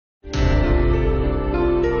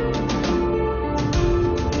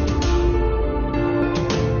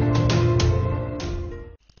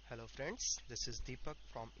this is Deepak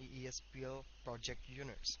from EESPL project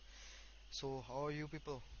units. So how are you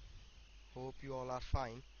people? Hope you all are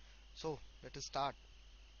fine. So let us start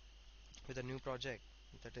with a new project.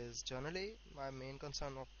 That is, generally my main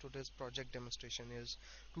concern of today's project demonstration is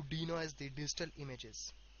to denoise the digital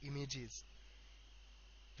images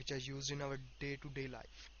which are used in our day-to-day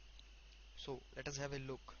life. So let us have a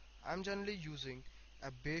look. I'm generally using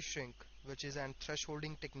a Bayeshrink, which is an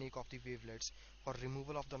thresholding technique of the wavelets for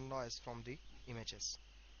removal of the noise from the images.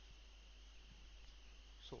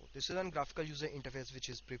 So this is a graphical user interface which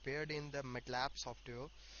is prepared in the MATLAB software,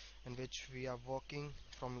 in which we are working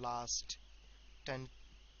from last 8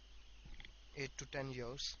 to 10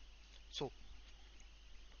 years. So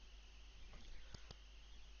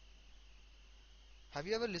have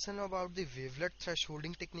you ever listened about the wavelet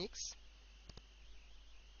thresholding techniques?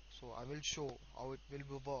 So I will show how it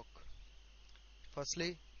will work.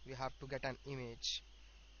 Firstly, we have to get an image.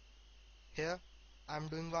 Here I am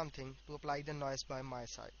doing one thing to apply the noise by my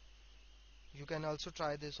side. You can also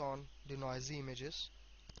try this on the noisy images.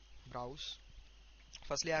 Browse.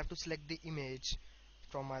 Firstly, I have to select the image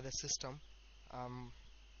from my system. I'm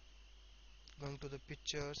going to the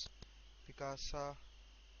pictures, Picasa.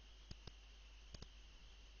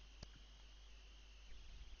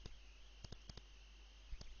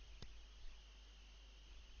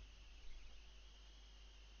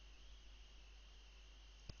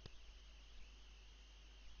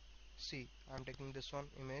 See, I'm taking this one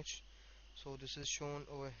image. So this is shown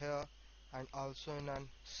over here and also in a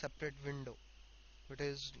separate window, which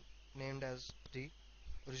is named as the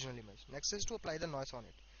original image. Next is to apply the noise on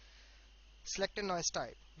it. Select a noise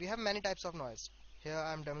type. We have many types of noise. Here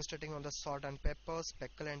I am demonstrating on the salt and pepper,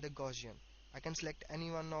 speckle and the Gaussian. I can select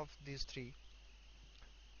any one of these three.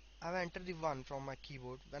 I have entered the one from my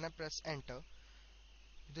keyboard. When I press enter,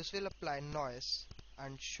 this will apply noise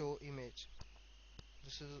and show image.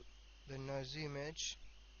 This is the noisy image.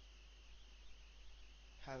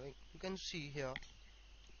 You can see here.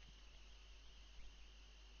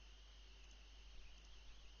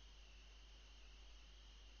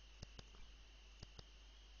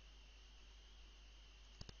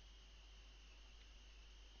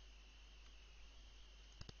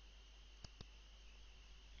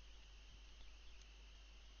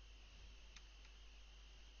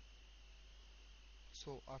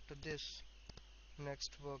 So after this,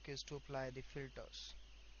 next work is to apply the filters.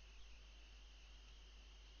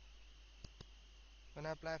 When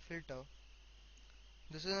I apply filter,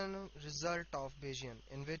 this is a result of Bayesian,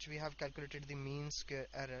 in which we have calculated the mean square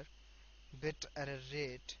error, bit error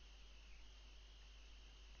rate,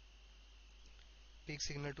 peak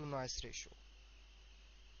signal to noise ratio.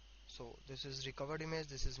 So this is recovered image,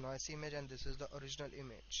 this is noisy image, and this is the original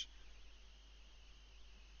image.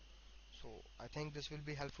 So I think this will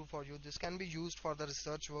be helpful for you. This can be used for the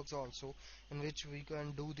research works also, in which we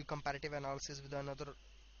can do the comparative analysis with another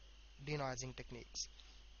denoising techniques.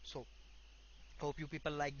 So hope you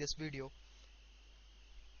people like this video.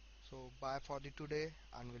 So bye for the today,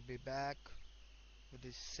 and we'll be back with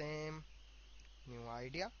the same new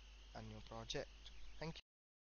idea and new project. Thank you.